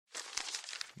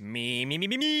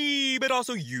Me, but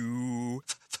also you.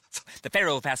 The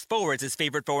Pharaoh fast forwards his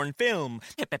favorite foreign film,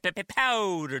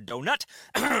 Powder Donut.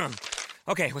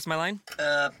 Okay, what's my line?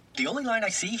 The only line I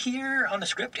see here on the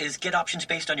script is get options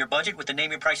based on your budget with the Name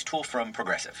Your Price tool from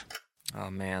Progressive. Oh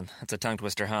man, that's a tongue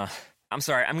twister, huh? I'm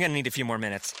sorry, I'm gonna need a few more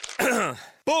minutes.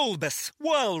 Bulbous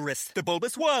Walrus, the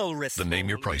Bulbous Walrus. The Name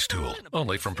Your Price tool,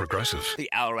 only from Progressive. The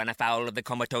owl ran afoul of the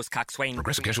comatose coxswain.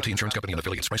 Progressive Casualty Insurance Company and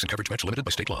affiliates. Price and coverage match limited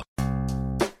by state law.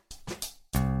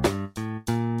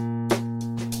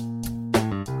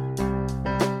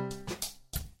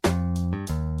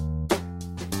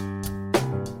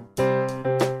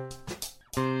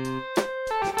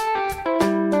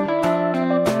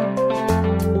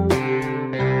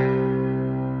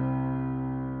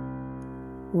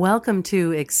 Welcome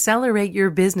to Accelerate Your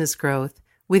Business Growth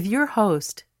with your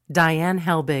host, Diane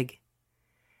Helbig.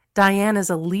 Diane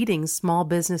is a leading small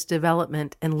business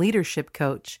development and leadership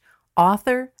coach,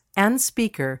 author, and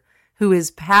speaker who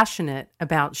is passionate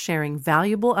about sharing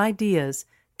valuable ideas,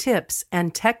 tips,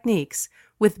 and techniques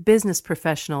with business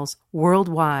professionals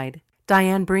worldwide.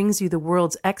 Diane brings you the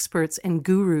world's experts and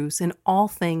gurus in all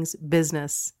things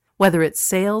business, whether it's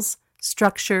sales,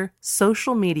 structure,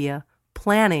 social media,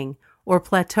 planning, or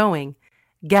plateauing.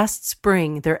 Guests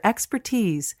bring their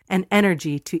expertise and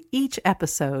energy to each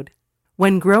episode.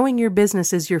 When growing your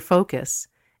business is your focus,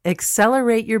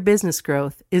 Accelerate Your Business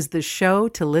Growth is the show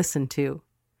to listen to.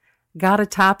 Got a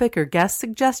topic or guest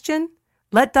suggestion?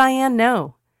 Let Diane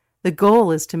know. The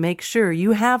goal is to make sure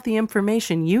you have the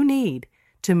information you need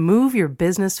to move your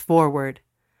business forward.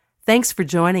 Thanks for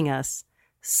joining us.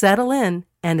 Settle in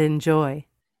and enjoy.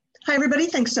 Hi, everybody.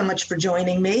 Thanks so much for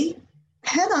joining me.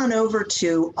 Head on over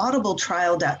to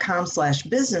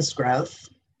audibletrial.com/businessgrowth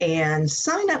and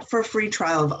sign up for a free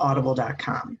trial of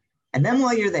audible.com. And then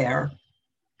while you're there,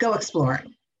 go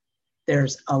exploring.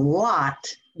 There's a lot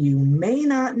you may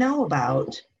not know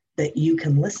about that you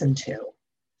can listen to.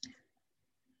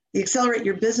 The Accelerate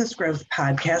Your Business Growth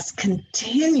podcast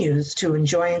continues to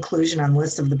enjoy inclusion on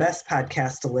lists of the best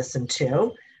podcasts to listen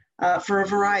to for a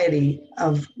variety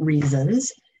of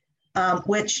reasons.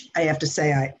 Which I have to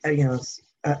say, it's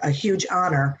a huge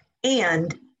honor,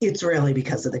 and it's really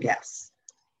because of the guests.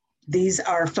 These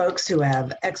are folks who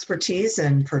have expertise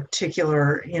in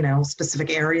particular, specific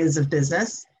areas of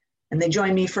business, and they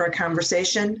join me for a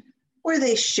conversation where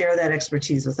they share that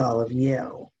expertise with all of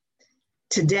you.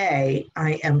 Today,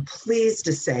 I am pleased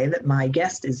to say that my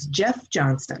guest is Jeff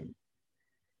Johnston.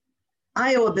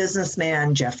 Iowa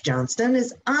businessman Jeff Johnston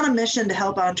is on a mission to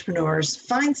help entrepreneurs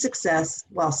find success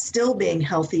while still being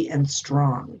healthy and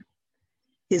strong.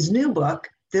 His new book,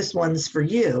 This One's For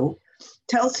You,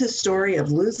 tells his story of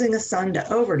losing a son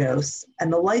to overdose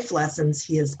and the life lessons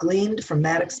he has gleaned from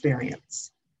that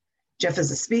experience. Jeff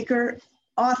is a speaker,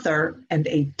 author, and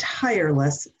a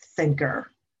tireless thinker.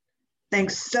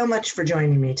 Thanks so much for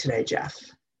joining me today, Jeff.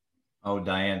 Oh,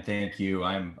 Diane, thank you.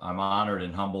 I'm honored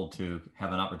and humbled to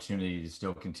have an opportunity to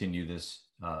still continue this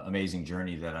amazing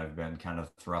journey that I've been kind of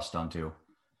thrust onto.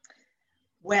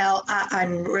 Well,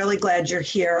 I'm really glad you're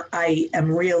here. I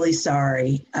am really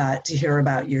sorry to hear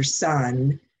about your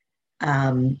son.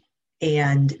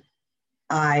 And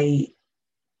I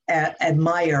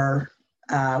admire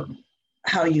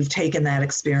how you've taken that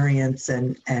experience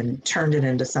and turned it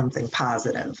into something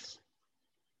positive.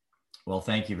 Well,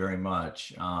 thank you very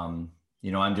much. I'm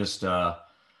just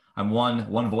I'm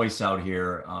one voice out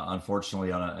here,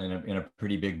 unfortunately, in a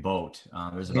pretty big boat.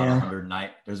 There's about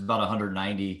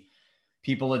 190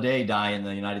 people a day die in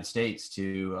the United States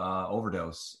to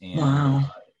overdose. And wow.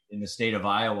 In the state of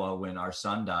Iowa, when our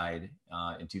son died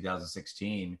in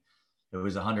 2016, it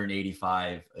was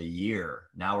 185 a year.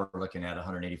 Now we're looking at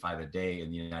 185 a day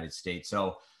in the United States.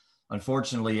 So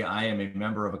unfortunately, I am a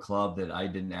member of a club that I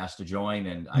didn't ask to join,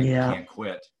 and I can't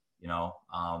quit,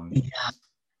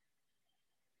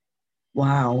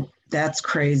 Wow, that's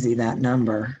crazy, that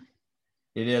number.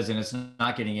 It is, and it's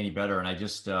not getting any better. And I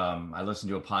just, I listened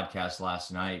to a podcast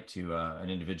last night to an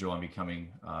individual I'm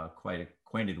becoming quite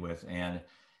acquainted with, and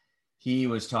he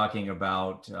was talking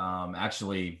about,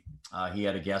 he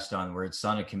had a guest on where his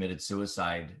son had committed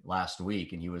suicide last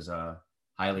week, and he was a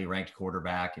highly ranked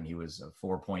quarterback, and he was a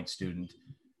 4-point student,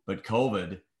 but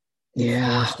COVID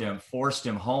forced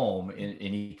him home, and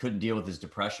he couldn't deal with his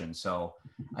depression. So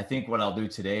I think what I'll do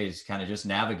today is kind of just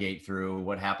navigate through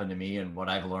what happened to me and what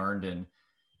I've learned, and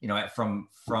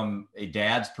from a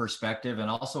dad's perspective and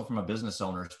also from a business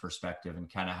owner's perspective,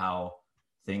 and kind of how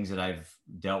things that I've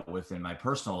dealt with in my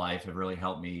personal life have really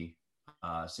helped me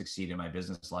succeed in my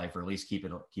business life, or at least keep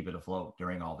it afloat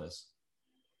during all this.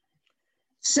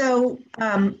 So,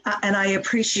 and I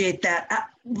appreciate that.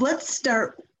 Let's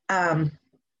start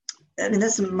I mean,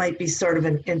 this might be sort of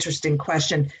an interesting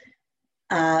question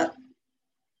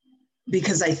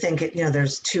because I think,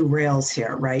 there's two rails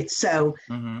here, right? So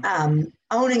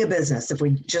owning a business, if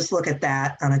we just look at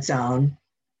that on its own,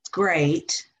 it's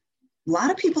great. A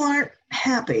lot of people aren't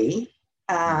happy,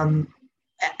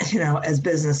 as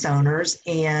business owners,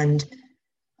 and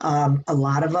a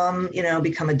lot of them,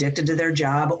 become addicted to their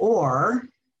job or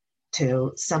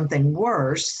to something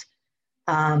worse,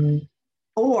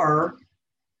 or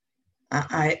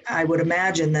I would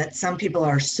imagine that some people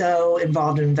are so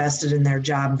involved and invested in their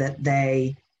job that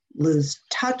they lose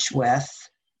touch with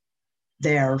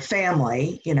their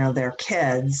family, their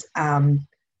kids.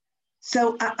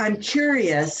 So I'm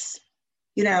curious,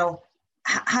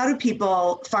 how do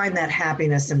people find that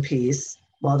happiness and peace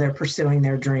while they're pursuing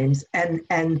their dreams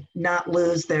and not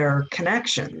lose their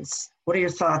connections? What are your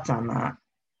thoughts on that?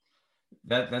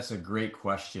 That's a great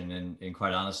question. And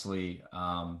quite honestly,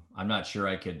 I'm not sure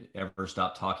I could ever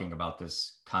stop talking about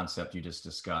this concept you just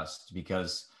discussed,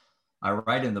 because I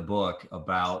write in the book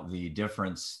about the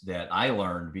difference that I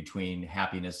learned between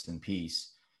happiness and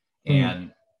peace.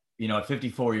 And, at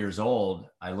 54 years old,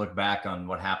 I look back on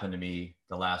what happened to me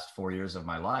the last 4 years of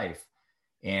my life.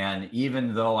 And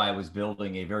even though I was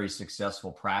building a very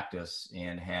successful practice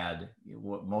and had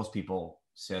what most people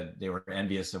said they were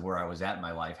envious of where I was at in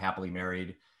my life, happily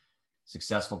married,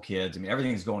 successful kids. I mean,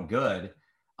 everything's going good.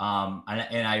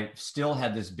 And I still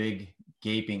had this big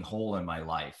gaping hole in my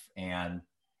life. And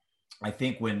I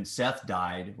think when Seth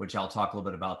died, which I'll talk a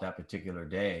little bit about that particular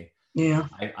day,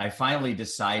 I finally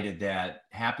decided that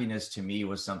happiness to me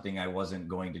was something I wasn't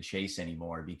going to chase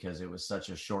anymore, because it was such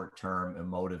a short-term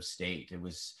emotive state. It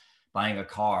was buying a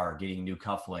car, getting new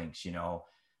cufflinks,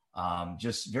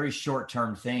 just very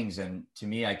short-term things. And to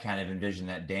me, I kind of envisioned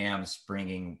that dam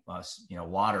springing,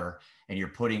 water, and you're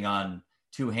putting on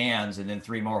two hands and then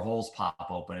three more holes pop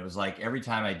open. It was like every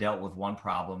time I dealt with one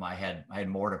problem, I had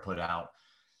more to put out.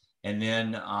 And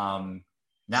then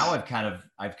now I've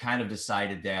kind of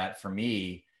decided that for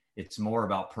me, it's more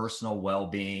about personal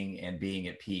well-being and being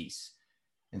at peace.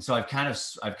 And so I've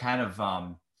kind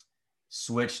of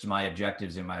switched my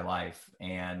objectives in my life.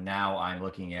 And now I'm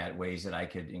looking at ways that I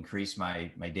could increase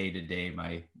my day-to-day,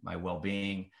 my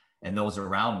well-being and those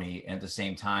around me. And at the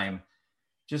same time,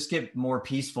 just get more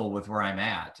peaceful with where I'm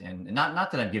at. And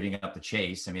not that I'm giving up the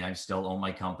chase. I mean, I still own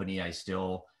my company. I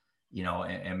still,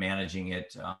 am managing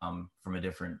it from a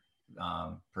different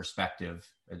perspective,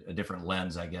 a different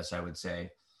lens, I guess I would say.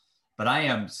 But I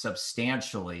am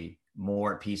substantially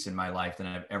more at peace in my life than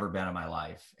I've ever been in my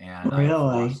life. And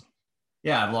really?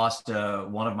 I've lost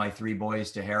one of my 3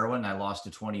 boys to heroin. I lost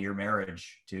a 20-year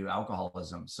marriage to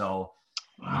alcoholism. So,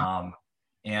 Wow.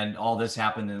 And all this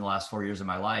happened in the last 4 years of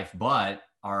my life, but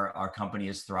our company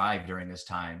has thrived during this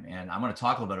time. And I'm going to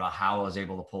talk a little bit about how I was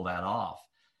able to pull that off.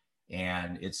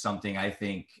 And it's something I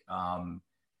think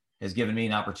has given me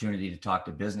an opportunity to talk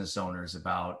to business owners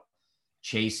about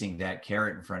chasing that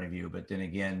carrot in front of you. But then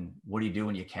again, what do you do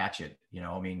when you catch it?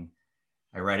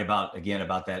 I write about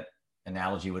that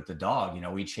analogy with the dog.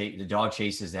 The dog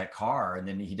chases that car, and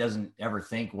then he doesn't ever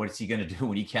think, what's he going to do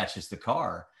when he catches the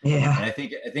car? Yeah. And I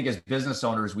think as business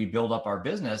owners, we build up our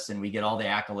business and we get all the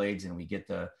accolades and we get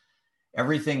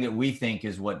everything that we think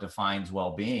is what defines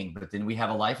well-being. But then we have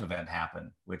a life event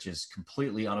happen, which is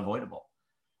completely unavoidable.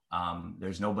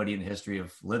 There's nobody in the history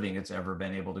of living that's ever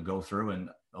been able to go through and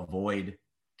avoid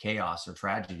chaos or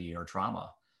tragedy or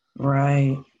trauma.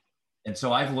 Right. And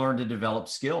so I've learned to develop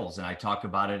skills, and I talk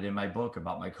about it in my book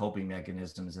about my coping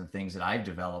mechanisms and things that I've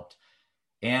developed.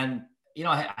 And,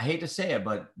 I hate to say it,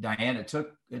 but Diane, it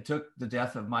took the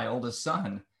death of my oldest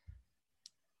son.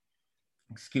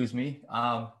 Excuse me.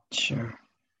 Sure.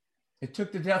 It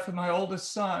took the death of my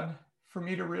oldest son for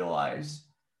me to realize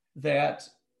that,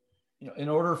 in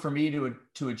order for me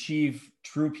to achieve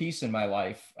true peace in my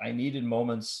life, I needed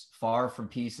moments far from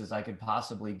peace as I could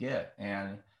possibly get.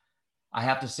 And I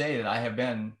have to say that I have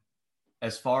been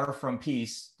as far from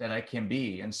peace that I can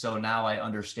be. And so now I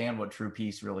understand what true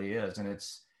peace really is. And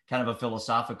it's kind of a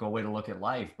philosophical way to look at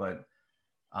life, but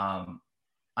I'm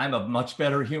a much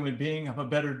better human being. I'm a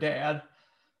better dad.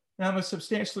 And I'm a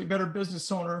substantially better business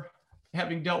owner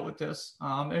having dealt with this.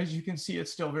 As you can see,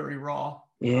 it's still very raw.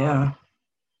 Yeah.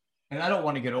 And I don't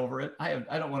want to get over it. I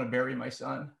don't want to bury my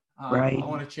son. Right. I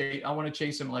want to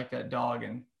chase him like that dog.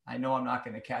 And I know I'm not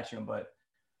going to catch him, but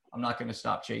I'm not going to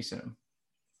stop chasing him.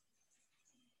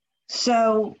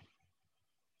 So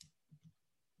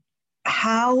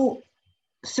how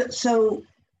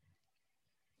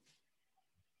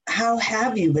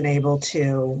have you been able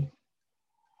to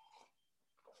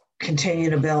continue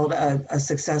to build a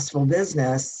successful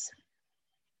business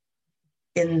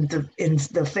in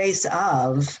the face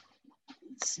of,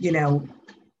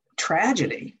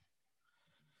 tragedy.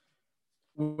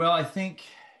 Well, I think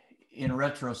in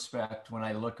retrospect, when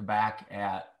I look back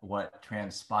at what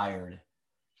transpired,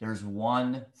 there's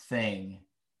one thing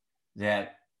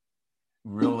that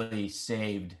really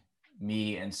saved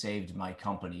me and saved my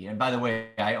company. And by the way,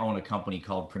 I own a company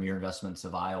called Premier Investments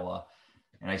of Iowa,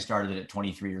 and I started it at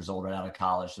 23 years old right out of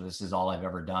college. So this is all I've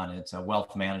ever done. It's a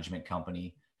wealth management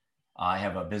company. I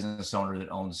have a business owner that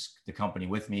owns the company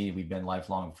with me. We've been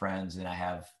lifelong friends, and I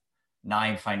have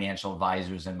 9 financial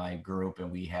advisors in my group,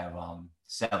 and we have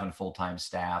 7 full-time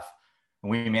staff. And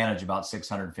we manage about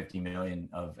 650 million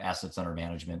of assets under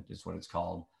management is what it's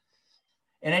called.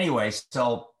 And anyway,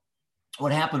 so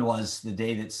what happened was the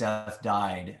day that Seth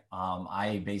died,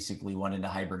 I basically went into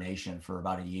hibernation for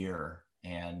about a year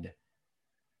and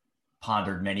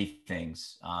pondered many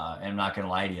things. And I'm not going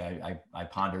to lie to you, I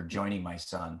pondered joining my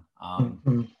son,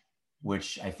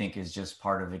 which I think is just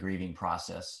part of the grieving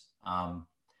process.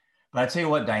 But I tell you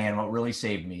what, Diane, what really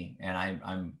saved me,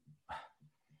 and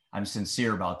I'm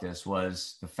sincere about this,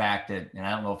 was the fact that, and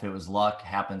I don't know if it was luck,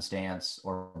 happenstance,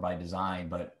 or by design,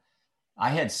 but I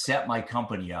had set my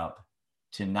company up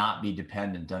to not be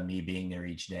dependent on me being there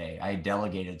each day. I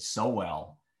delegated so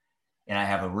well, and I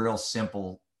have a real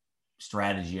simple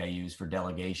strategy I use for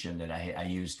delegation that I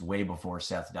used way before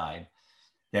Seth died.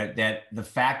 That the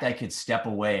fact I could step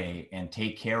away and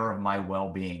take care of my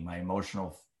well-being, my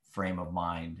emotional frame of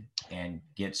mind, and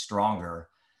get stronger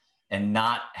and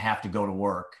not have to go to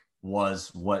work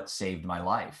was what saved my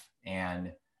life.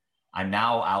 And I'm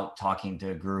now out talking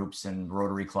to groups and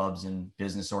Rotary clubs and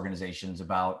business organizations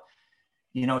about,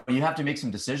 you have to make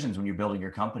some decisions when you're building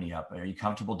your company up. Are you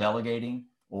comfortable delegating,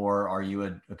 or are you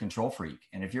a control freak?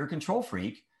 And if you're a control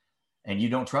freak and you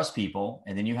don't trust people,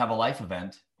 and then you have a life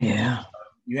event,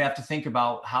 you have to think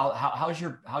about how's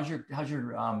your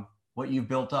what you've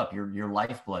built up, your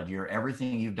lifeblood, your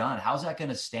everything you've done. How's that going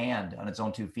to stand on its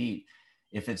own 2 feet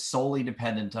if it's solely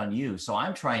dependent on you? So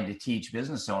I'm trying to teach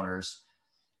business owners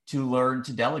to learn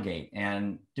to delegate.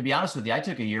 And to be honest with you, I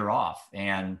took a year off,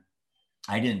 and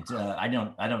I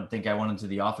don't think I went into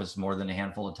the office more than a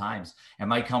handful of times. And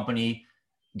my company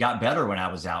got better when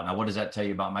I was out. Now, what does that tell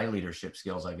you about my leadership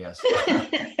skills, I guess?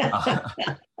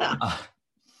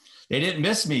 They didn't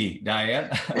miss me, Diane.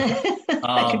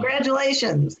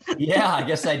 Congratulations. Yeah, I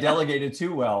guess I delegated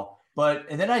too well.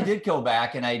 And then I did go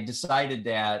back, and I decided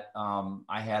that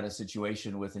I had a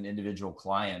situation with an individual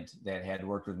client that had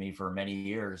worked with me for many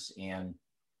years. And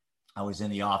I was in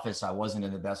the office. I wasn't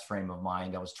in the best frame of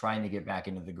mind. I was trying to get back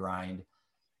into the grind.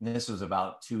 And this was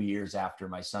about 2 years after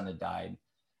my son had died.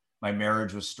 My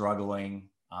marriage was struggling.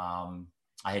 I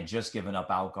had just given up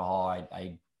alcohol.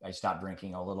 I stopped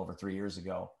drinking a little over 3 years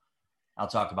ago. I'll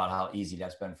talk about how easy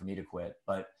that's been for me to quit.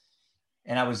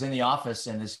 And I was in the office,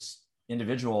 and this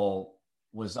individual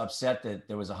was upset that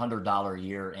there was $100 a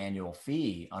year annual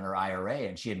fee on her IRA,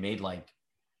 and she had made like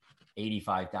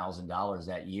 $85,000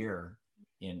 that year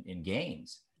in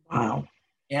gains. Wow.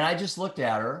 And I just looked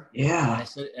at her. Yeah.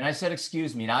 And I said,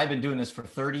 excuse me. Now, I've been doing this for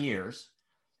 30 years.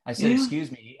 I said,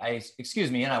 excuse me.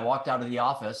 And I walked out of the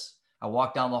office. I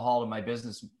walked down the hall to my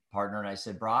business partner, and I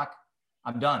said, Brock,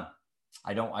 I'm done.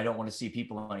 I don't want to see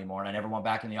people anymore. And I never went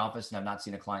back in the office, and I've not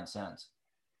seen a client since.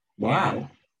 Wow.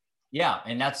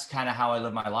 And that's kind of how I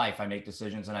live my life. I make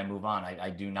decisions and I move on. I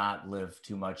do not live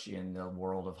too much in the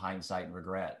world of hindsight and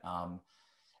regret.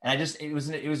 And it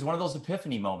was one of those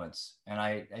epiphany moments. And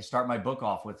I start my book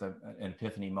off with an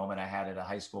epiphany moment I had at a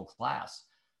high school class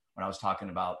when I was talking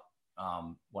about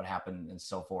what happened and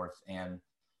so forth. And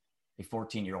a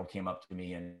 14-year-old came up to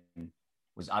me and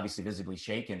was obviously visibly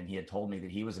shaken. And he had told me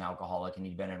that he was an alcoholic and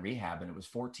he'd been in rehab, and it was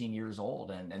 14 years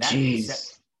old. And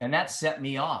that set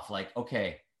me off, like,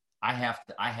 okay, I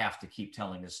have to keep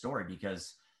telling this story,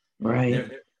 because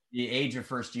the age of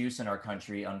first use in our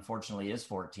country, unfortunately, is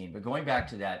 14. But going back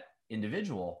to that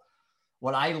individual,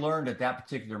 what I learned at that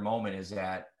particular moment is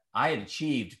that I had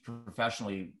achieved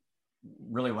professionally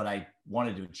really what I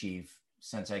wanted to achieve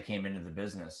since I came into the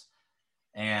business.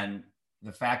 And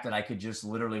the fact that I could just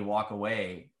literally walk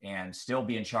away and still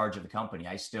be in charge of the company.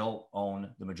 I still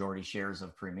own the majority shares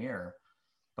of Premier,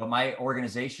 but my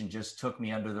organization just took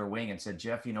me under their wing and said,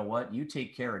 Jeff, you know what? You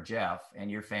take care of Jeff and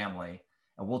your family,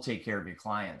 and we'll take care of your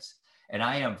clients. And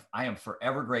I am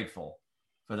forever grateful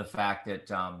for the fact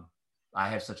that I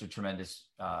have such a tremendous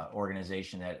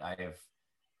organization that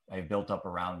I've built up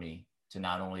around me to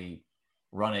not only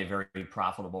run a very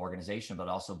profitable organization, but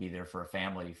also be there for a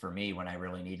family, for me, when I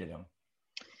really needed them.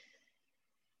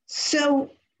 So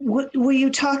will you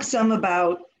talk some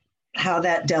about how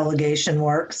that delegation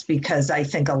works, because I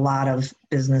think a lot of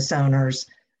business owners,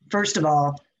 first of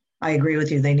all, I agree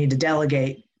with you, they need to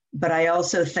delegate. But I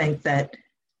also think that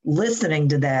listening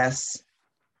to this,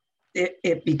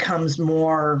 it becomes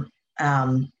more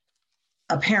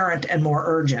apparent and more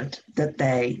urgent that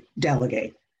they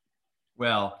delegate.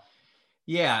 Well,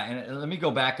 yeah, and let me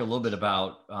go back a little bit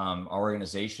about our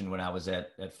organization when I was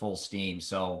at full steam.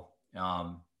 So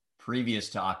previous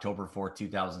to October 4th,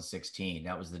 2016,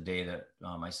 that was the day that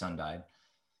my son died.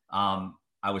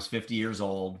 I was 50 years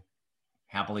old,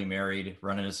 happily married,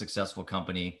 running a successful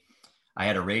company. I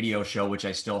had a radio show, which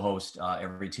I still host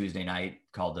every Tuesday night,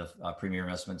 called the Premier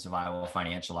Investments of Iowa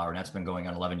Financial Hour. And that's been going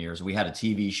on 11 years. We had a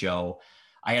TV show.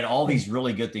 I had all these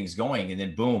really good things going. And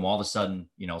then boom, all of a sudden,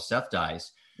 Seth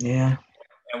dies. Yeah.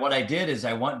 And what I did is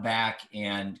I went back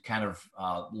and kind of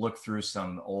looked through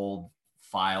some old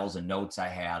files and notes I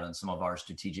had on some of our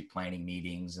strategic planning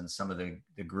meetings and some of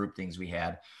the group things we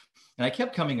had. And I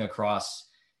kept coming across,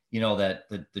 that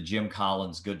the Jim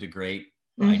Collins Good to Great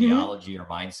ideology or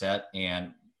mindset.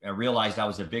 And I realized I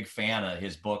was a big fan of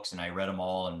his books, and I read them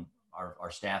all. And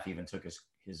our staff even took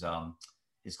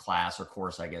his class or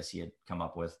course, I guess he had come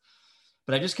up with.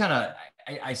 But I just kind of,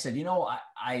 I said,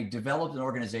 I developed an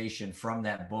organization from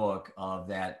that book of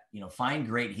that, find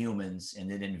great humans and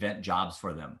then invent jobs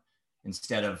for them,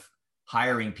 instead of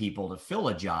hiring people to fill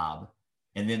a job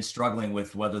and then struggling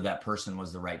with whether that person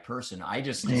was the right person. I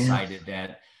just decided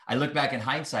that I look back in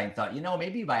hindsight and thought,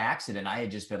 maybe by accident, I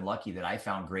had just been lucky that I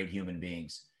found great human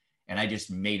beings and I just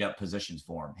made up positions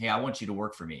for them. Hey, I want you to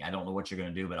work for me. I don't know what you're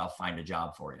going to do, but I'll find a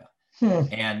job for you.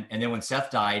 And then when Seth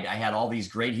died, I had all these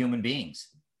great human beings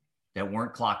that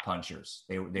weren't clock punchers.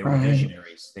 They were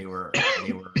visionaries. They were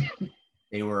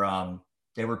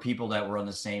people that were on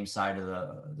the same side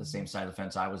of the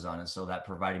fence I was on. And so that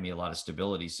provided me a lot of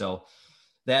stability. So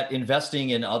that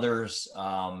investing in others,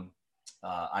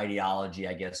 ideology,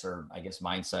 I guess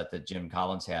mindset that Jim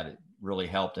Collins had, it really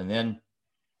helped. And then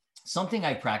something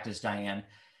I practiced, Diane,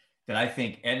 that I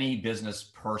think any business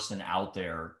person out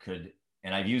there could,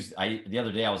 and the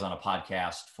other day I was on a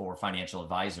podcast for financial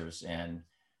advisors, and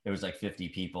there was like 50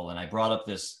 people. And I brought up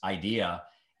this idea,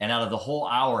 and out of the whole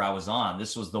hour I was on,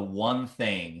 this was the one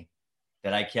thing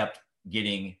that I kept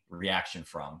getting reaction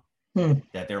from,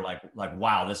 that they're like,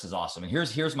 wow, this is awesome. And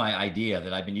here's my idea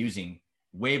that I've been using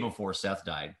way before Seth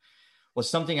died, was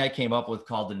something I came up with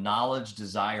called the Knowledge,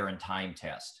 Desire, and Time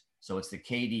Test. So it's the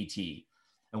KDT.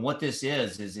 And what this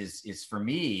is for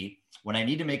me, when I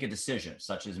need to make a decision,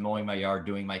 such as mowing my yard,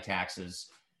 doing my taxes,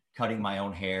 cutting my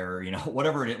own hair,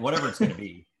 whatever it's going to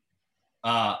be.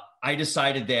 I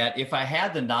decided that if I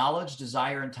had the knowledge,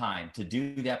 desire, and time to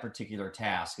do that particular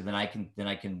task, then I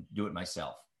can do it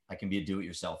myself. I can be a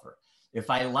do-it-yourselfer. If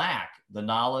I lack the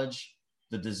knowledge,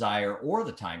 the desire, or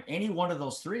the time, any one of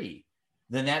those three,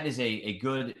 then that is a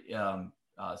good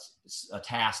a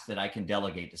task that I can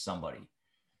delegate to somebody.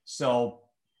 So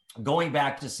going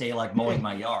back to say like mowing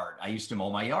my yard, I used to mow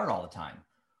my yard all the time.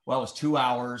 Well, it was 2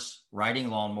 hours riding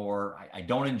lawnmower. I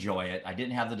don't enjoy it. I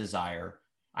didn't have the desire.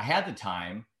 I had the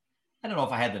time. I don't know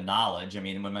if I had the knowledge. I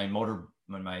mean, when my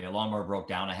lawnmower broke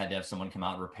down, I had to have someone come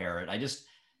out and repair it. I just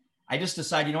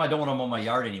decided, I don't want to mow my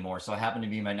yard anymore. So I happened to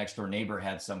be, my next door neighbor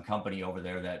had some company over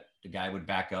there that the guy would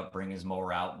back up, bring his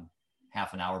mower out, and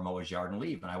half an hour mow his yard and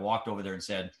leave. And I walked over there and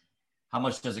said, how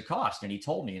much does it cost? And he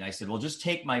told me, and I said, well, just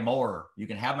take my mower. You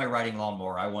can have my riding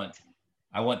lawnmower. I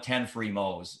want 10 free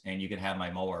mows, and you can have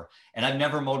my mower. And I've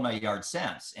never mowed my yard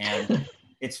since. And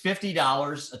it's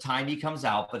 $50 a time he comes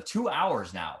out, but 2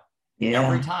 hours now. Yeah.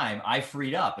 Every time I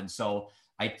freed up. And so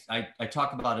I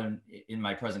talk about in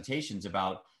my presentations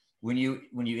about when you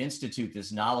institute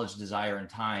this knowledge, desire, and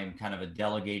time, kind of a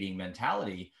delegating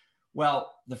mentality,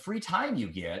 well, the free time you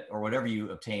get, or whatever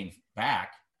you obtain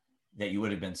back that you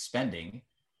would have been spending,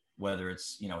 whether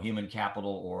it's, human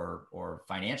capital or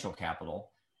financial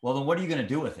capital, well, then what are you going to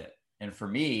do with it? And for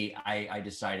me, I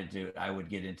decided I would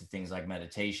get into things like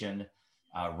meditation,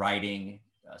 writing,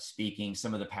 speaking,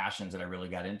 some of the passions that I really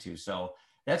got into. So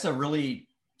that's a really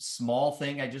small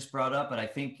thing I just brought up. But I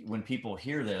think when people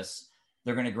hear this,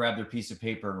 they're going to grab their piece of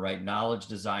paper and write knowledge,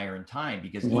 desire, and time,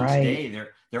 because each day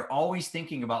they're always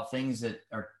thinking about things that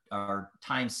are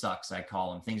time sucks, I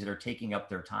call them, things that are taking up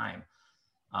their time,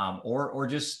 or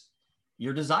just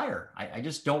your desire. I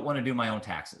just don't want to do my own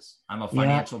taxes. I'm a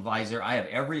financial advisor. I have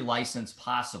every license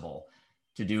possible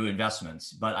to do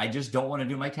investments, but I just don't want to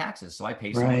do my taxes. So I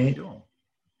pay someone to do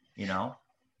them,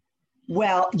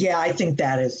 Well, yeah, I think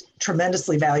that is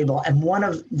tremendously valuable. And one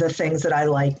of the things that I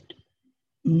liked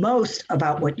most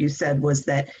about what you said was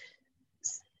that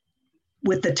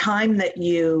with the time that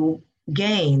you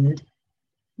gained,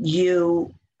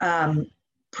 you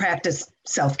practice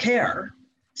self-care.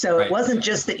 So Right. it wasn't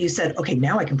just that you said, okay,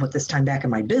 now I can put this time back in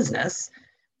my business.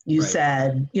 You Right.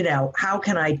 said, how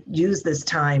can I use this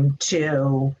time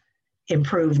to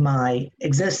improve my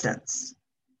existence?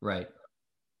 Right.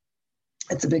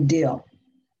 It's a big deal,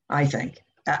 I think,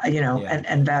 Yeah.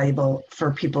 and valuable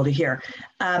for people to hear.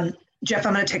 Jeff,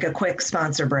 I'm going to take a quick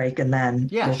sponsor break and then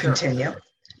we'll Sure. continue.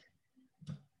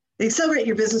 The Accelerate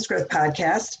Your Business Growth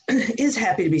podcast is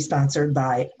happy to be sponsored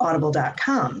by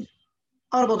Audible.com.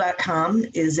 Audible.com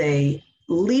is a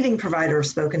leading provider of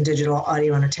spoken digital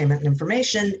audio entertainment and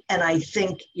information, and I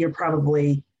think you're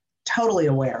probably totally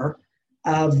aware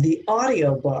of the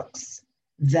audiobooks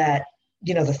that,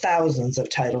 the thousands of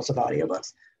titles of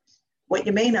audiobooks. What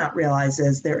you may not realize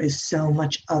is there is so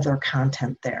much other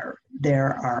content there.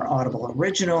 There are Audible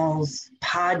originals,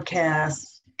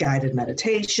 podcasts, guided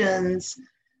meditations,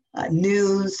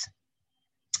 news,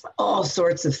 all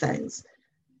sorts of things.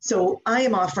 So I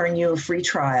am offering you a free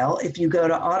trial. If you go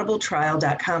to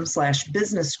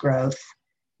audibletrial.com/businessgrowth,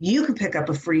 you can pick up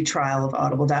a free trial of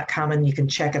audible.com and you can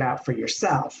check it out for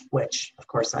yourself, which of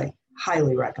course I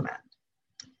highly recommend.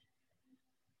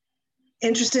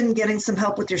 Interested in getting some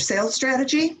help with your sales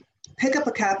strategy? Pick up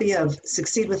a copy of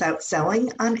Succeed Without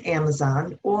Selling on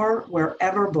Amazon or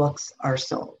wherever books are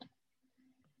sold.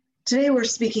 Today we're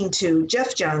speaking to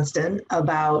Jeff Johnston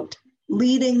about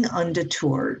leading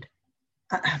undeterred.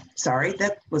 Sorry,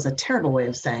 that was a terrible way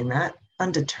of saying that,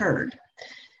 undeterred.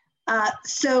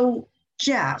 So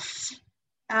Jeff,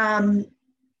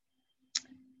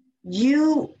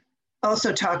 you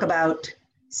also talk about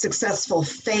successful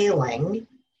failing,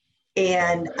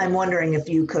 and I'm wondering if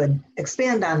you could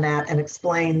expand on that and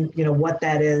explain, what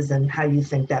that is and how you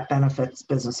think that benefits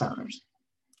business owners.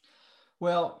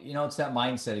 Well, it's that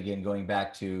mindset again, going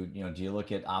back to, do you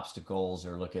look at obstacles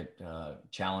or look at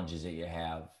challenges that you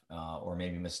have, or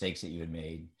maybe mistakes that you had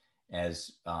made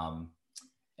as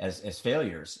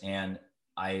failures? And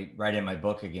I write in my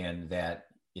book again that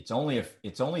it's only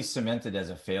cemented as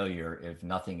a failure if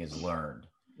nothing is learned.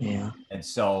 Yeah. And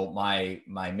so my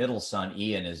middle son,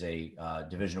 Ian, is a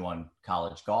Division I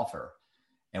college golfer.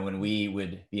 And when we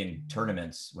would be in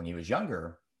tournaments when he was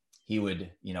younger, he would,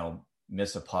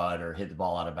 miss a putt or hit the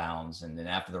ball out of bounds. And then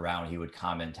after the round, he would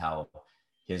comment how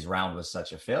his round was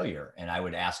such a failure. And I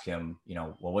would ask him,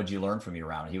 well, what'd you learn from your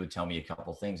round? He would tell me a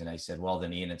couple of things. And I said, well,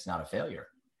 then Ian, it's not a failure.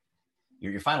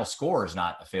 Your final score is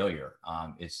not a failure.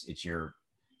 It's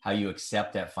how you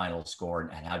accept that final score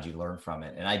and how'd you learn from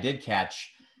it. And I did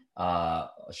catch a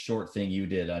short thing you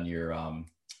did on your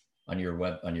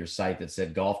site that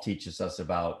said golf teaches us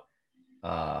about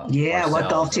what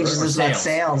golf teaches us about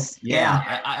sales.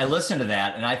 Yeah. I listened to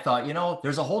that and I thought,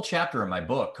 there's a whole chapter in my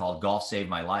book called Golf Saved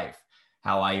My Life,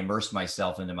 how I immersed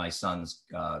myself into my son's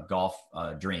golf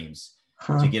dreams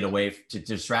to get away, to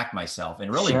distract myself.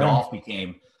 And really golf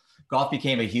became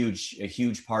a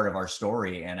huge part of our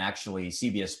story. And actually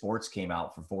CBS Sports came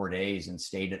out for 4 days and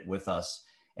stayed with us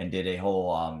and did a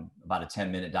whole about a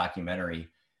 10-minute documentary.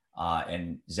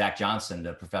 And Zach Johnson,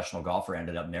 the professional golfer,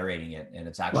 ended up narrating it. And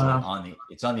it's actually on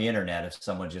the internet. If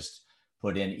someone just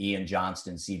put in Ian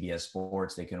Johnston, CBS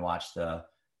Sports, they can watch the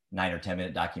 9 or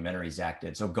 10-minute documentary Zach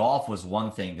did. So golf was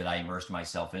one thing that I immersed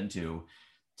myself into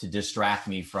to distract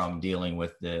me from dealing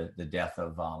with the death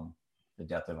of our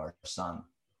son.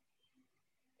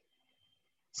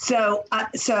 So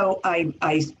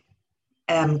I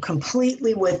am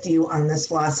completely with you on this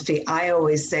philosophy. I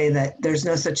always say that there's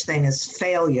no such thing as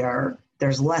failure.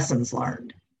 There's lessons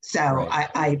learned. So right.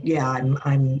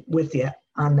 I'm with you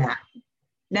on that.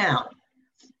 Now,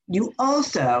 you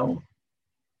also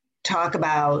talk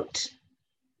about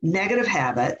negative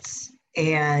habits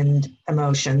and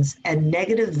emotions and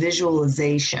negative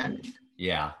visualization.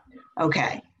 Yeah.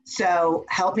 Okay. So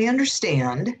help me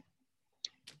understand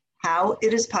how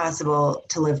it is possible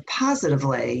to live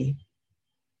positively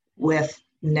with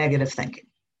negative thinking.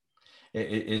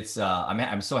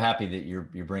 I'm so happy that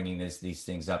you're bringing these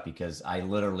things up, because I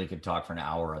literally could talk for an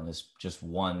hour on this, just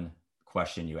one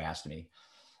question you asked me.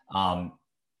 And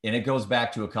it goes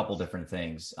back to a couple different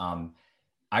things.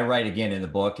 I write again in the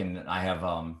book, and I have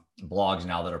blogs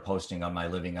now that are posting on my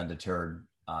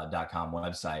livingundeterred.com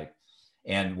website.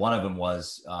 And one of them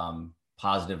was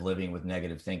positive living with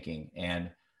negative thinking.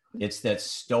 And it's that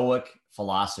Stoic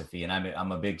philosophy. And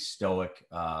I'm a big Stoic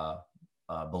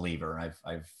believer.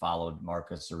 I've followed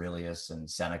Marcus Aurelius and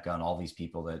Seneca and all these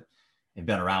people that have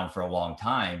been around for a long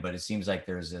time, but it seems like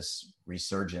there's this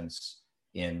resurgence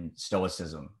in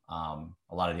stoicism. A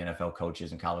lot of the NFL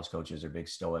coaches and college coaches are big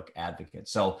stoic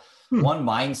advocates. So one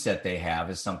mindset they have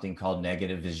is something called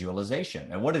negative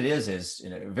visualization. And what it is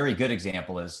a very good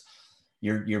example is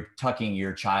you're tucking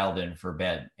your child in for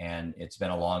bed, and it's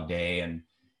been a long day and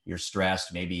you're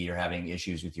stressed. Maybe you're having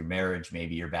issues with your marriage.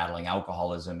 Maybe you're battling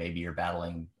alcoholism. Maybe you're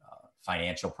battling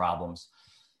financial problems.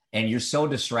 And you're so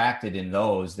distracted in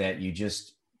those that you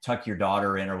just tuck your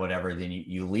daughter in or whatever, then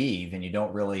you leave and you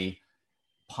don't really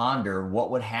ponder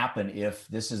what would happen if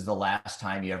this is the last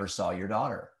time you ever saw your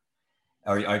daughter,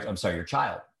 or I'm sorry, your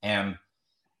child. And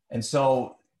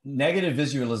so negative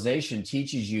visualization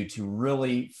teaches you to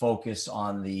really focus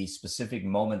on the specific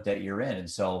moment that you're in. And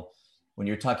so when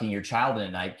you're tucking your child in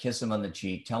at night, kiss them on the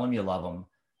cheek, tell them you love them,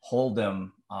 hold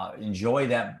them, enjoy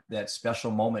that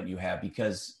special moment you have,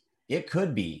 because it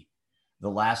could be the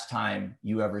last time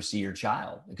you ever see your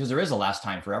child, because there is a last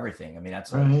time for everything. I mean,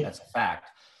 that's a fact.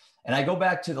 And I go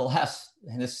back to the last,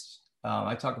 and this,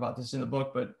 I talk about this in the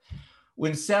book, but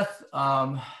when Seth,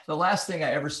 the last thing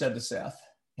I ever said to Seth,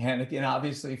 and again,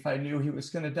 obviously, if I knew he was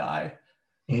going to die,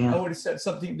 I would have said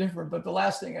something different. But the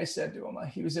last thing I said to him,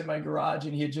 he was in my garage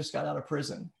and he had just got out of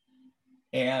prison.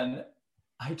 And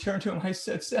I turned to him, I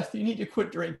said, Seth, you need to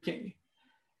quit drinking.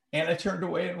 And I turned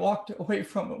away and walked away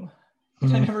from him.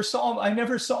 I never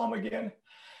saw him again.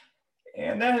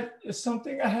 And that is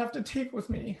something I have to take with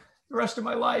me the rest of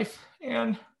my life.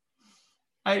 And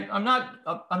I'm not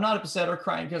upset or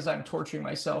crying because I'm torturing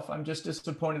myself. I'm just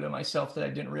disappointed in myself that I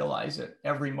didn't realize it.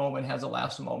 Every moment has a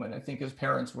last moment. I think as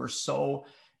parents, we're so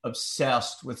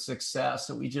obsessed with success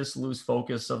that we just lose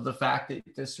focus of the fact that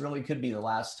this really could be the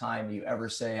last time you ever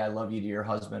say I love you to your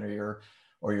husband or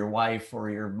your wife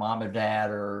or your mom or dad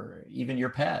or even your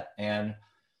pet. And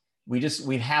we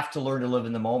have to learn to live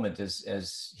in the moment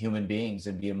as human beings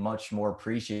and be much more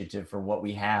appreciative for what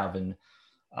we have. And,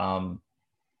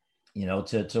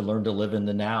 to learn to live in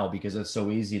the now, because it's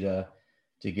so easy to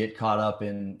get caught up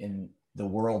in the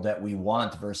world that we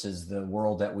want versus the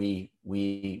world that we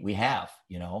have,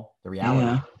 the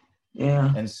reality.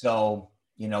 Yeah. And so,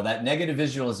 that negative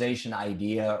visualization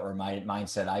idea or my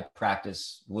mindset, I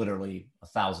practice literally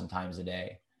 1,000 times a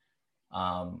day.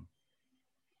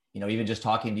 Even just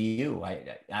talking to you,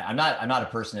 I'm not a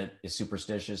person that is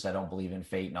superstitious. I don't believe in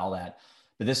fate and all that,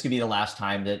 but this could be the last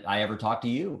time that I ever talk to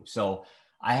you. So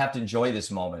I have to enjoy this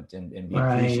moment and be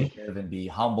appreciative and be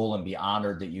humble and be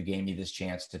honored that you gave me this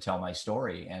chance to tell my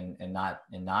story and not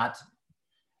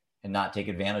take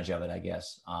advantage of it, I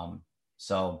guess. And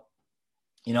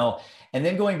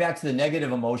then going back to the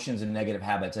negative emotions and negative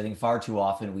habits, I think far too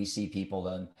often we see people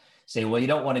then say, well, you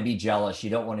don't want to be jealous. You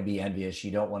don't want to be envious.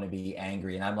 You don't want to be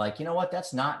angry. And I'm like, you know what?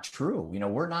 That's not true.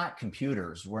 We're not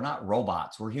computers. We're not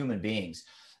robots. We're human beings.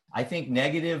 I think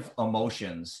negative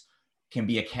emotions can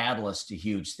be a catalyst to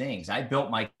huge things. I built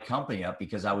my company up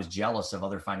because I was jealous of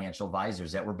other financial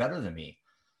advisors that were better than me.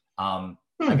 I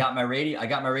got my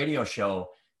radio show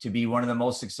to be one of the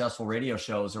most successful radio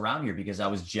shows around here because I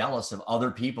was jealous of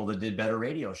other people that did better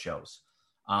radio shows.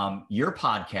 Your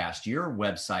podcast, your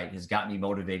website has got me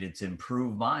motivated to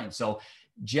improve mine. So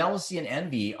jealousy and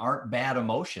envy aren't bad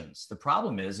emotions. The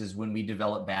problem is when we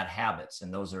develop bad habits,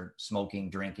 and those are smoking,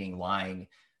 drinking, lying,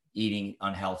 eating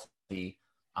unhealthy.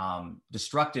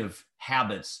 Destructive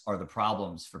habits are the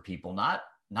problems for people, not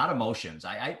emotions.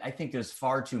 I think there's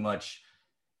far too much,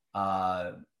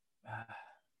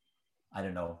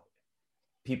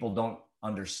 people don't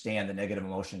understand that negative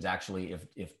emotions actually,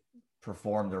 if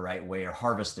performed the right way or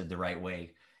harvested the right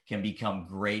way, can become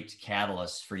great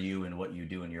catalysts for you and what you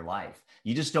do in your life.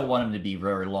 You just don't want them to be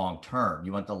very long-term.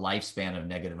 You want the lifespan of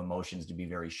negative emotions to be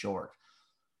very short.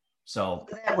 So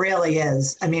that really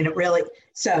is. I mean,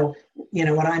 so,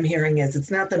 what I'm hearing is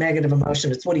it's not the negative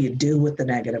emotion. It's what do you do with the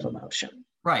negative emotion?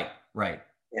 Right.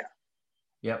 Yeah.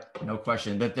 Yep. No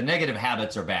question. But the negative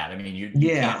habits are bad. I mean, you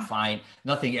can't find,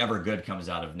 nothing ever good comes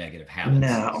out of negative habits.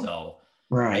 No. So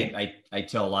right. I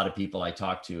tell a lot of people I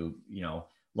talk to,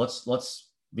 let's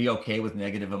be okay with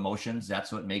negative emotions.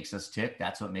 That's what makes us tick.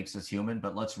 That's what makes us human.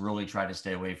 But let's really try to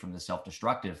stay away from the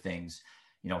self-destructive things,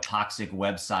 toxic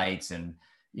websites and,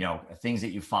 things that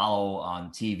you follow on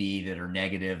TV that are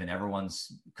negative and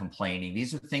everyone's complaining.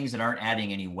 These are things that aren't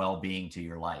adding any well-being to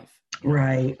your life.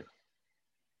 Right.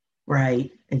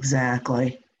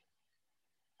 Exactly.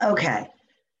 Okay.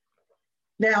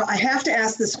 Now I have to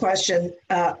ask this question,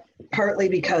 partly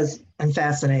because I'm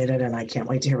fascinated and I can't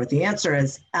wait to hear what the answer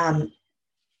is. And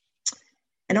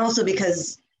also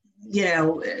because,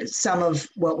 some of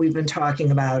what we've been talking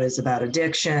about is about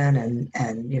addiction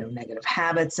and negative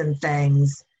habits and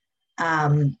things.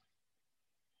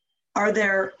 Are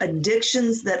there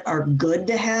addictions that are good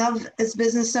to have as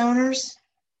business owners?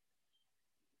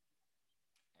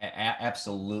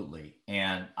 Absolutely.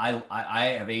 And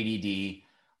I have ADD.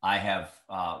 I have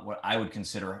what I would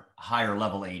consider higher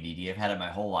level ADD. I've had it my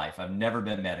whole life. I've never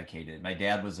been medicated. My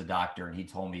dad was a doctor and he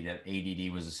told me that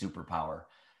ADD was a superpower.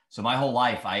 So my whole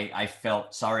life, I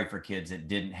felt sorry for kids that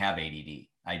didn't have ADD.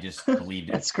 I just believed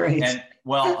it. That's great. And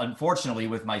well, unfortunately,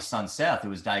 with my son Seth, who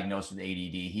was diagnosed with ADD,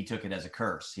 he took it as a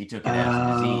curse. He took it as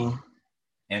a disease.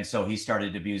 And so he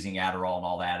started abusing Adderall and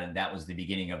all that. And that was the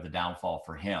beginning of the downfall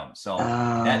for him. So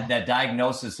that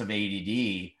diagnosis of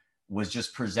ADD was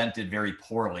just presented very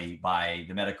poorly by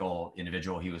the medical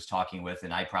individual he was talking with.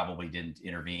 And I probably didn't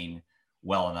intervene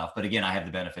well enough. But again, I have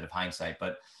the benefit of hindsight.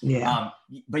 But yeah,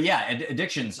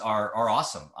 addictions are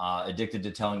awesome. Addicted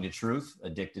to telling the truth,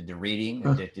 addicted to reading,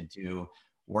 addicted to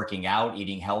working out,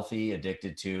 eating healthy,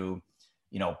 addicted to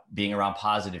being around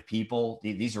positive people.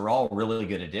 These are all really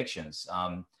good addictions.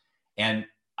 And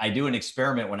I do an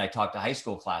experiment when I talk to high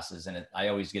school classes, and I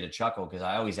always get a chuckle because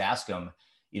I always ask them,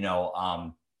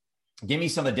 give me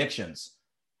some addictions.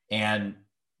 And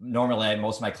normally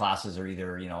most of my classes are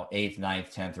either, 8th,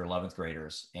 9th, 10th, or 11th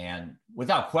graders. And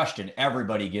without question,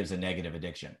 everybody gives a negative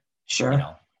addiction.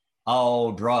 Sure.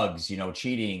 Drugs,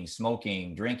 cheating,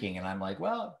 smoking, drinking. And I'm like,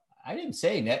 well, I didn't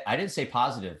say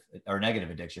positive or negative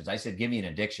addictions. I said, give me an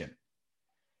addiction.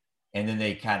 And then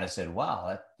they kind of said,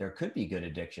 wow, there could be good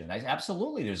addiction.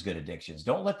 Absolutely, there's good addictions.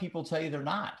 Don't let people tell you they're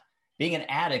not. Being an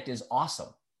addict is awesome.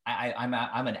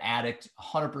 I'm an addict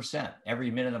 100%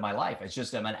 every minute of my life. It's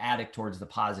just I'm an addict towards the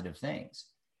positive things.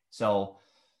 So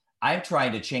I'm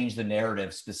trying to change the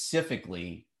narrative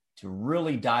specifically to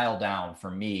really dial down, for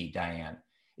me, Diane,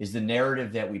 is the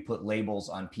narrative that we put labels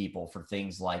on people for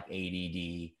things like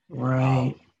ADD,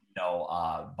 right?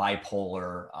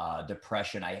 Bipolar,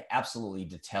 depression. I absolutely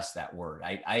detest that word.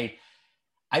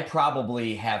 I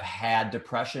probably have had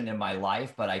depression in my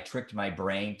life, but I tricked my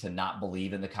brain to not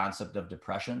believe in the concept of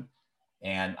depression.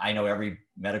 And I know every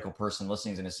medical person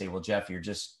listening is going to say, well, Jeff,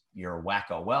 you're a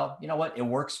wacko. Well, you know what? It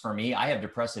works for me. I have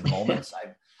depressive moments.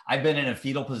 I've been in a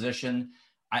fetal position.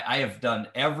 I have done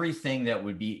everything that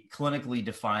would be clinically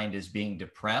defined as being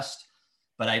depressed,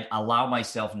 but I allow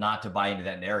myself not to buy into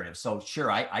that narrative. So sure,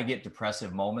 I get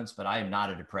depressive moments, but I am not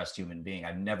a depressed human being.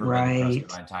 I've never been depressed in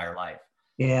my entire life.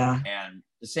 Yeah. And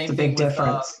the same it's a thing big with,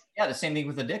 difference. the same thing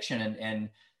with addiction and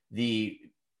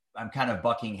I'm kind of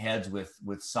bucking heads with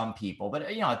some people, but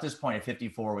at this point at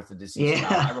 54 with the disease,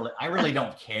 I really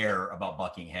don't care about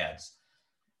bucking heads.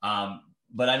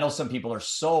 But I know some people are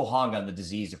so hung on the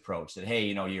disease approach that, hey,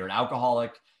 you're an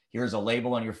alcoholic. Here's a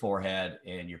label on your forehead,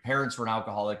 and your parents were an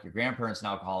alcoholic, your grandparents an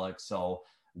alcoholic. So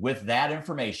with that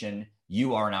information,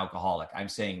 you are an alcoholic. I'm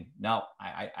saying, no,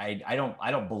 I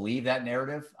don't believe that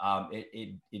narrative.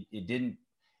 It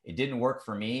didn't work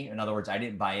for me. In other words, I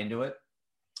didn't buy into it.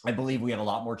 I believe we have a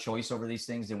lot more choice over these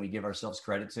things than we give ourselves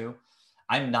credit to.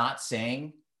 I'm not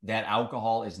saying that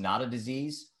alcohol is not a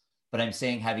disease, but I'm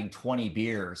saying having 20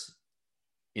 beers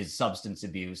is substance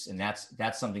abuse. And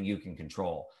that's something you can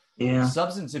control. Yeah.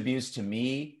 Substance abuse to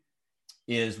me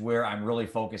is where I'm really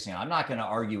focusing. I'm not going to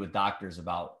argue with doctors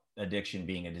about addiction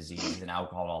being a disease and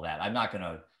alcohol and all that. I'm not going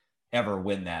to ever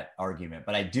win that argument,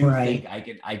 but I do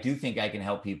think I can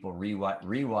help people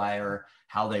rewire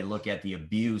how they look at the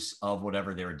abuse of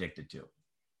whatever they're addicted to.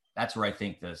 That's where I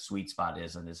think the sweet spot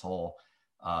is in this whole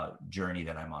journey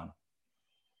that I'm on.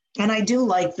 And I do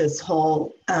like this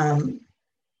whole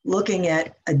looking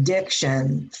at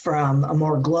addiction from a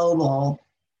more global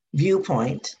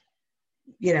viewpoint.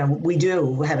 We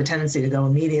do have a tendency to go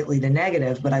immediately to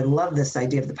negative, but I love this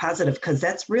idea of the positive because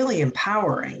that's really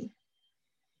empowering.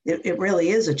 It really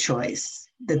is a choice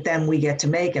that then we get to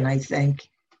make. And I think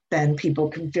then people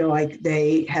can feel like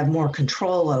they have more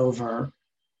control over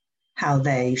how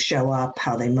they show up,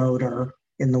 how they motor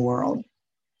in the world.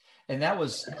 And that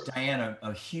was, Diana,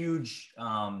 a huge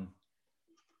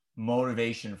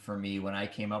motivation for me when I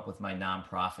came up with my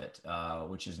nonprofit,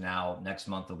 which is now next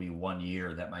month will be 1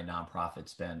 year that my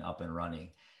nonprofit's been up and running.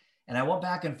 And I went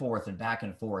back and forth.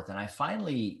 And I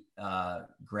finally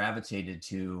gravitated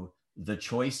to the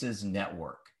Choices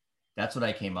Network. That's what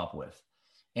I came up with.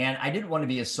 And I didn't want to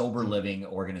be a sober living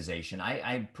organization.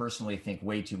 I personally think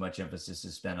way too much emphasis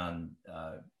is spent on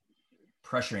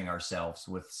pressuring ourselves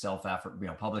with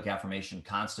public affirmation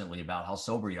constantly about how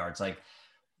sober you are. It's like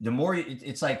the more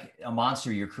it's like a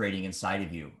monster you're creating inside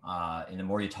of you. And the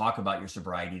more you talk about your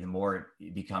sobriety, the more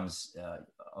it becomes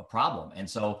a problem. And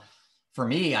so for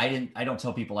me, I don't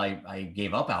tell people I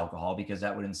gave up alcohol because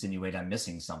that would insinuate I'm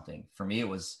missing something. For me, it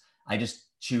was, I just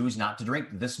choose not to drink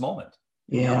this moment.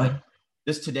 Yeah.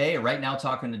 this today, right now,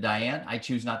 talking to Diane, I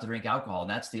choose not to drink alcohol. And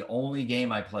that's the only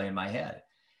game I play in my head.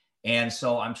 And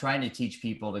so I'm trying to teach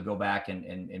people to go back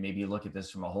and maybe look at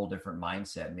this from a whole different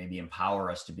mindset, maybe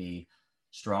empower us to be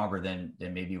stronger than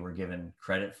maybe we're given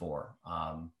credit for.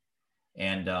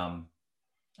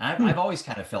 I've always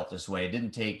kind of felt this way. It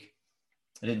didn't take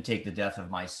the death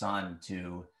of my son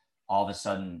to all of a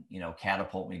sudden,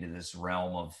 catapult me to this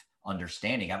realm of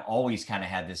understanding. I've always kind of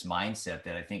had this mindset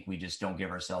that I think we just don't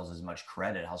give ourselves as much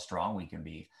credit, how strong we can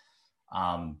be.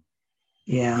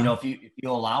 Yeah. If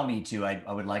you allow me to,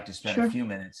 I would like to spend a few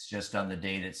minutes just on the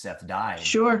day that Seth died.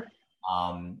 Sure.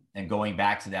 And going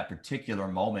back to that particular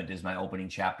moment is my opening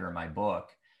chapter in my book.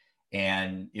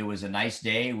 And it was a nice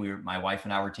day. My wife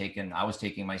and I I was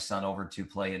taking my son over to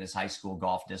play in his high school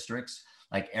golf districts.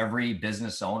 Like every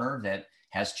business owner that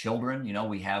has children,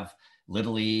 we have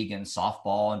Little League and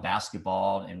softball and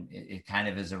basketball, and it kind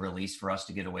of is a release for us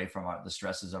to get away from the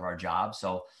stresses of our job.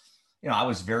 So, I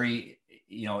was very,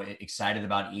 excited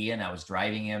about Ian. I was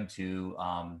driving him to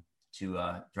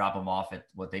drop him off at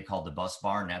what they called the bus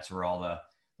barn. That's where all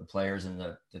the players and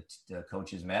the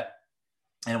coaches met.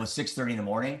 And it was 6:30 in the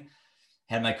morning.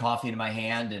 Had my coffee in my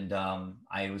hand, and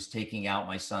I was taking out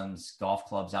my son's golf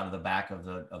clubs out of the back of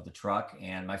the truck,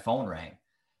 and my phone rang.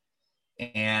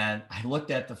 And I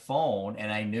looked at the phone,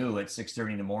 and I knew at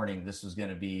 6:30 in the morning this was going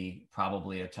to be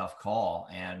probably a tough call.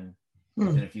 And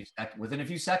within a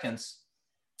few seconds,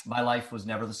 my life was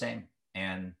never the same.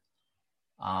 And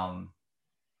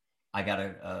I got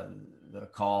the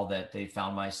call that they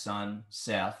found my son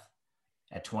Seth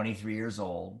at 23 years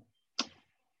old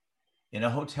in a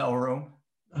hotel room,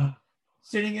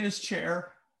 sitting in his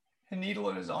chair, a needle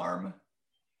in his arm,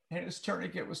 and his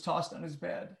tourniquet was tossed on his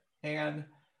bed. And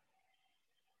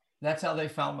that's how they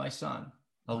found my son,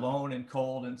 alone and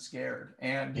cold and scared.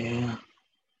 And,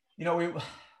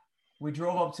 we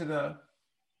drove up to the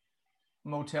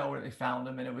motel where they found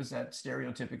him, and it was that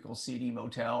stereotypical seedy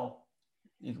motel,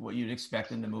 what you'd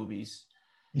expect in the movies.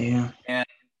 Yeah. And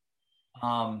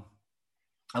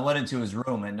I went into his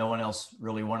room, and no one else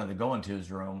really wanted to go into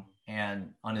his room.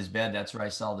 And on his bed, that's where I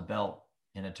saw the belt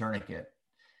and a tourniquet.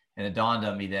 And it dawned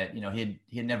on me that, he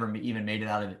had never even made it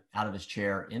out of his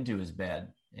chair into his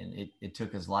bed. And it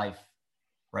took his life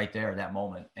right there, that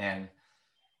moment. And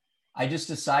I just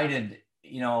decided,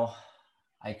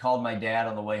 I called my dad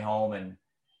on the way home, and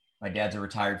my dad's a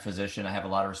retired physician. I have a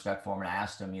lot of respect for him. And I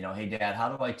asked him, hey, Dad,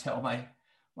 how do I tell my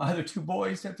other two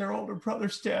boys that their older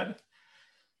brother's dead?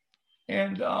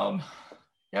 And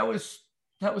that was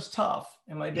tough.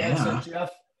 And my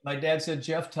dad said,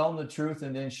 Jeff, tell them the truth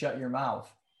and then shut your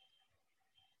mouth.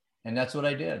 And that's what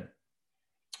I did.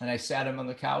 And I sat him on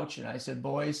the couch and I said,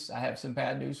 boys, I have some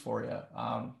bad news for you.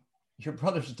 Your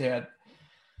brother's dead.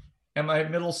 And my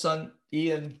middle son,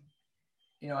 Ian,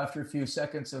 after a few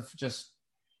seconds of just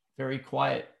very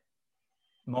quiet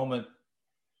moment,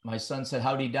 my son said,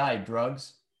 how'd he die?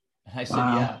 Drugs? And I said,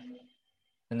 yeah.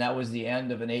 And that was the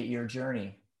end of an 8-year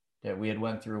journey that we had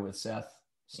went through with Seth.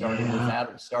 Started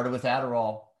with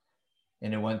Adderall,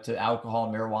 and it went to alcohol,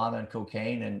 marijuana, and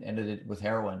cocaine, and ended it with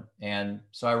heroin. And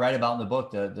so I write about in the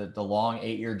book the long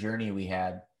 8-year journey we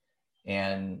had,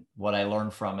 and what I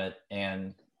learned from it.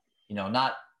 And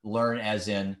not learn as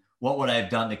in what would I have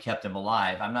done to kept him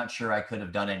alive. I'm not sure I could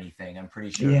have done anything. I'm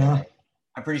pretty sure.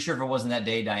 I'm pretty sure if it wasn't that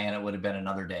day, Diane, it would have been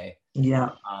another day. Yeah.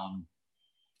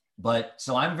 But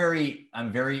so I'm very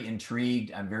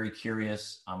intrigued. I'm very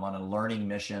curious. I'm on a learning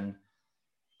mission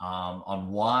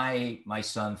on why my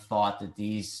son thought that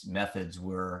these methods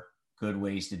were good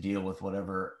ways to deal with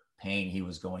whatever pain he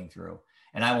was going through.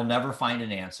 And I will never find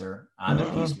an answer. I'm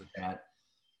at peace with that.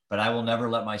 But I will never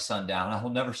let my son down. I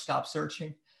will never stop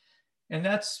searching. And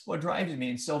that's what drives me.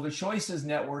 And so the Choices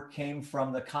Network came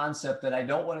from the concept that I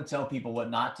don't want to tell people what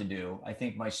not to do. I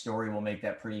think my story will make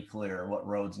that pretty clear, what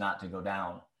roads not to go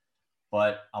down.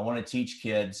 But I want to teach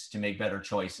kids to make better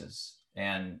choices.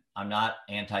 And I'm not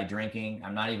anti-drinking.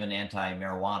 I'm not even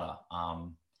anti-marijuana.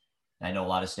 I know a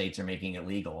lot of states are making it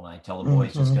legal. And I tell the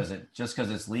boys, just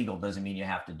because it's legal doesn't mean you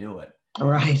have to do it.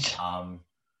 Right.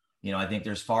 I think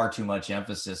there's far too much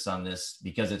emphasis on this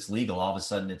because it's legal. All of a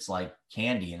sudden it's like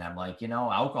candy. And I'm like,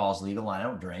 alcohol is legal. I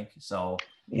don't drink. So,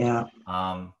 yeah.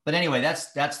 But anyway,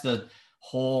 that's the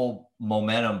whole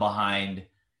momentum behind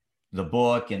the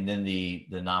book, and then the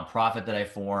nonprofit that I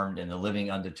formed, and the Living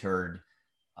Undeterred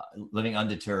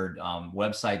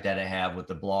website that I have with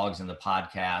the blogs and the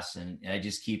podcasts. And I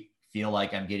just feel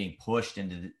like I'm getting pushed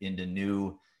into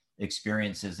new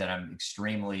experiences that I'm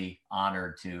extremely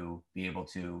honored to be able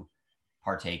to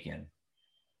partake in.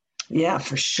 Yeah,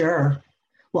 for sure.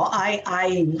 Well,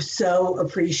 I so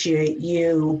appreciate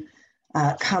you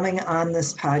coming on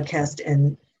this podcast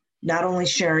and not only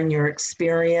sharing your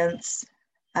experience,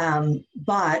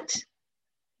 but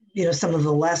some of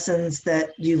the lessons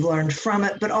that you've learned from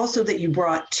it, but also that you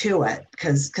brought to it.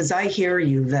 Because I hear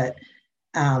you that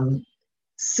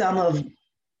some of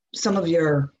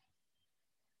your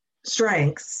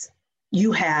strengths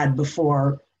you had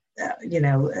before,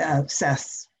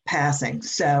 Seth's passing.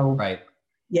 So, right.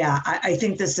 Yeah, I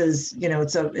think this is,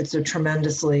 it's a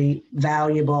tremendously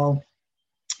valuable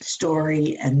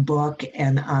story and book,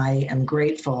 and I am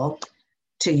grateful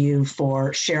to you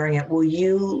for sharing it. Will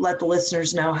you let the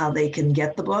listeners know how they can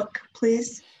get the book,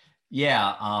 please?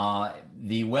 Yeah,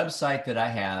 the website that I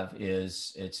have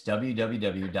it's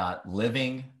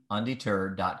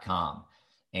www.livingundeterred.com.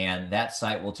 And that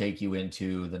site will take you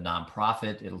into the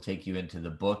nonprofit. It'll take you into the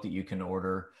book that you can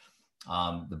order.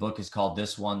 The book is called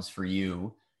This One's For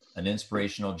You, An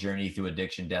Inspirational Journey Through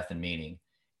Addiction, Death, and Meaning.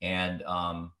 And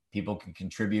people can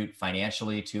contribute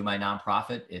financially to my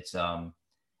nonprofit. It's 100%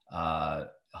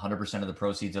 of the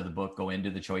proceeds of the book go into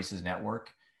the Choices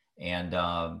Network. And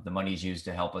the money is used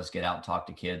to help us get out and talk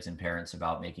to kids and parents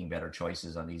about making better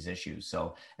choices on these issues.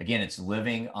 So again, it's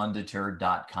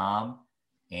livingundeterred.com,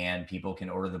 and people can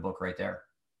order the book right there.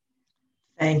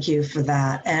 Thank you for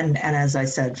that. And as I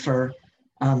said, for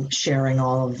sharing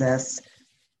all of this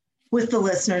with the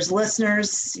listeners.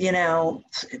 Listeners,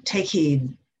 take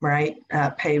heed, right?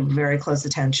 Pay very close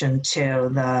attention to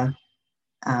the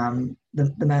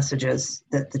messages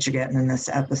that you're getting in this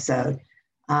episode.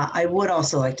 I would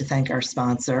also like to thank our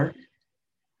sponsor.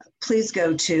 Please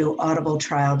go to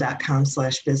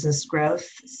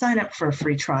audibletrial.com/businessgrowth. Sign up for a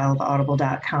free trial of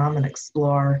audible.com and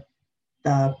explore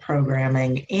the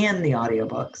programming and the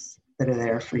audiobooks that are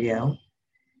there for you.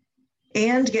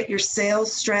 And get your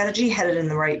sales strategy headed in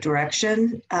the right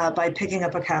direction by picking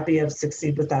up a copy of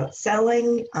Succeed Without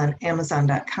Selling on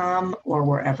Amazon.com or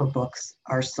wherever books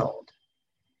are sold.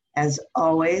 As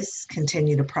always,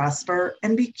 continue to prosper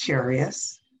and be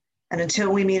curious. And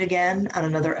until we meet again on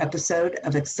another episode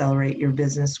of Accelerate Your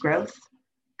Business Growth,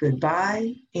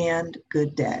 goodbye and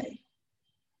good day.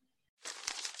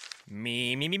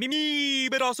 Me,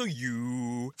 but also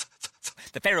you.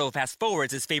 The Pharaoh fast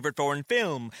forwards his favorite foreign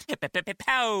film,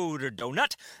 Powder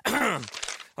Donut.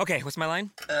 Okay, what's my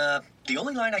line? The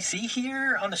only line I see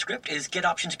here on the script is get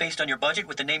options based on your budget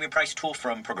with the Name Your Price tool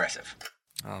from Progressive.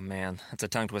 Oh man, that's a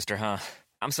tongue twister, huh?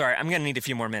 I'm sorry, I'm gonna need a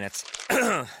few more minutes.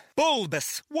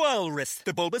 Bulbous Walrus,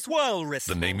 the Bulbous Walrus.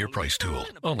 The Name Your Price tool,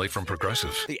 only from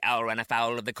Progressive. The owl ran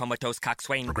afoul of the comatose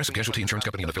coxswain. Progressive Casualty Insurance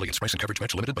Company and affiliates. Price and coverage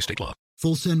match limited by state law.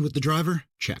 Full send with the driver?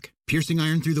 Check. Piercing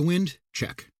iron through the wind?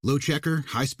 Check. Low checker,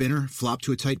 high spinner, flop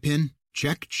to a tight pin?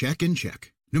 Check, check, and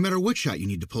check. No matter what shot you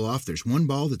need to pull off, there's one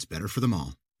ball that's better for them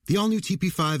all. The all-new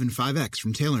TP5 and 5X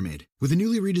from TaylorMade. With a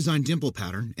newly redesigned dimple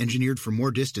pattern, engineered for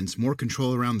more distance, more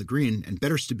control around the green, and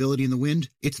better stability in the wind,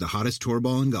 it's the hottest tour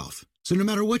ball in golf. So no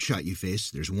matter what shot you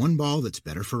face, there's one ball that's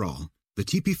better for all. The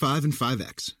TP5 and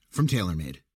 5X from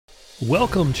TaylorMade.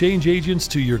 Welcome, change agents,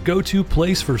 to your go-to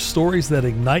place for stories that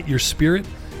ignite your spirit,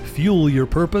 fuel your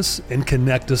purpose, and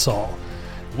connect us all.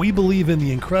 We believe in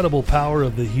the incredible power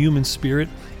of the human spirit,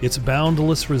 its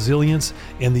boundless resilience,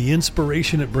 and the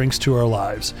inspiration it brings to our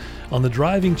lives. On the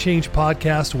Driving Change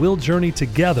podcast, we'll journey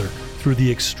together through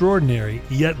the extraordinary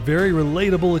yet very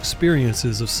relatable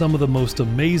experiences of some of the most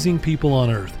amazing people on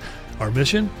earth. Our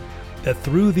mission? That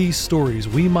through these stories,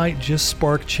 we might just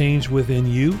spark change within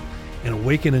you and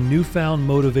awaken a newfound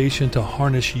motivation to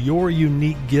harness your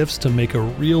unique gifts to make a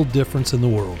real difference in the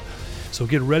world. So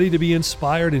get ready to be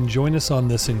inspired and join us on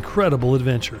this incredible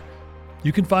adventure.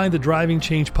 You can find the Driving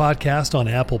Change podcast on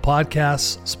Apple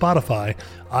Podcasts, Spotify,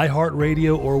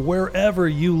 iHeartRadio, or wherever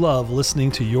you love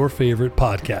listening to your favorite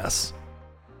podcasts.